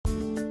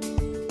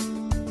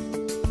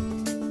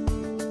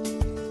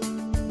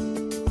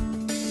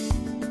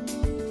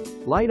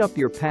Light up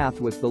your path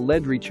with the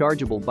LED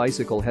rechargeable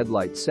bicycle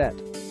headlight set.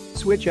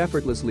 Switch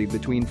effortlessly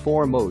between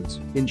 4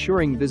 modes,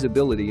 ensuring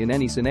visibility in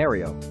any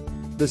scenario.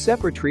 The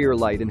separate rear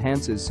light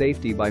enhances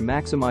safety by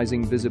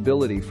maximizing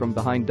visibility from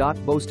behind.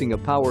 Boasting a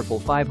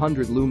powerful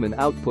 500 lumen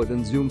output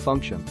and zoom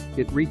function,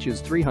 it reaches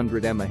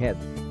 300 m ahead.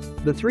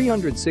 The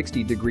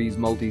 360 degrees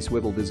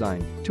multi-swivel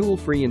design,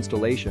 tool-free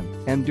installation,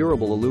 and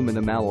durable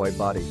aluminum alloy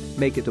body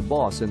make it a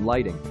boss in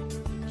lighting.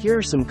 Here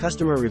are some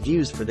customer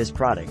reviews for this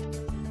product.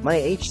 My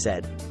H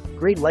said,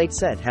 "Great light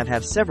set,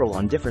 have several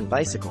on different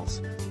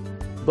bicycles.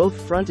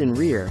 Both front and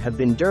rear have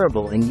been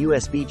durable in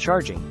USB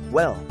charging,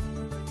 well."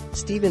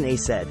 Stephen A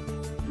said,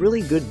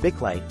 "Really good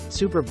backlight,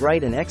 super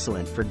bright and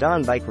excellent for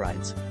dawn bike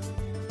rides.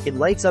 It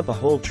lights up a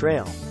whole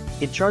trail.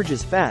 It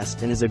charges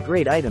fast and is a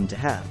great item to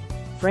have."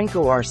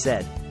 Franco R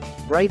said,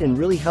 "Bright and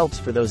really helps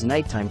for those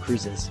nighttime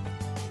cruises."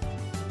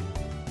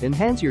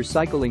 Enhance your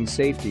cycling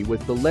safety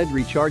with the LED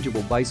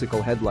rechargeable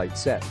bicycle headlight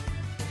set.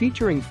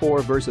 Featuring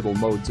 4 versatile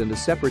modes and a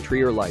separate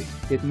rear light,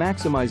 it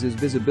maximizes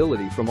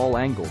visibility from all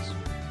angles.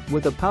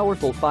 With a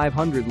powerful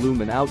 500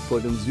 lumen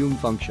output and zoom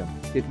function,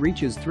 it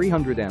reaches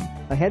 300 m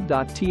ahead.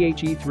 The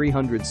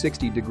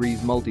 360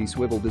 degrees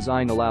multi-swivel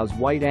design allows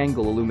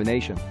wide-angle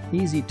illumination,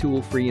 easy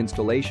tool-free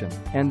installation,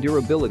 and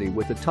durability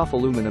with a tough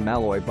aluminum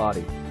alloy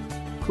body.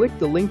 Click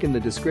the link in the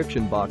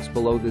description box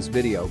below this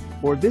video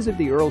or visit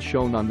the URL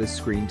shown on this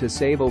screen to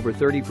save over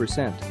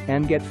 30%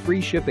 and get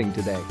free shipping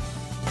today.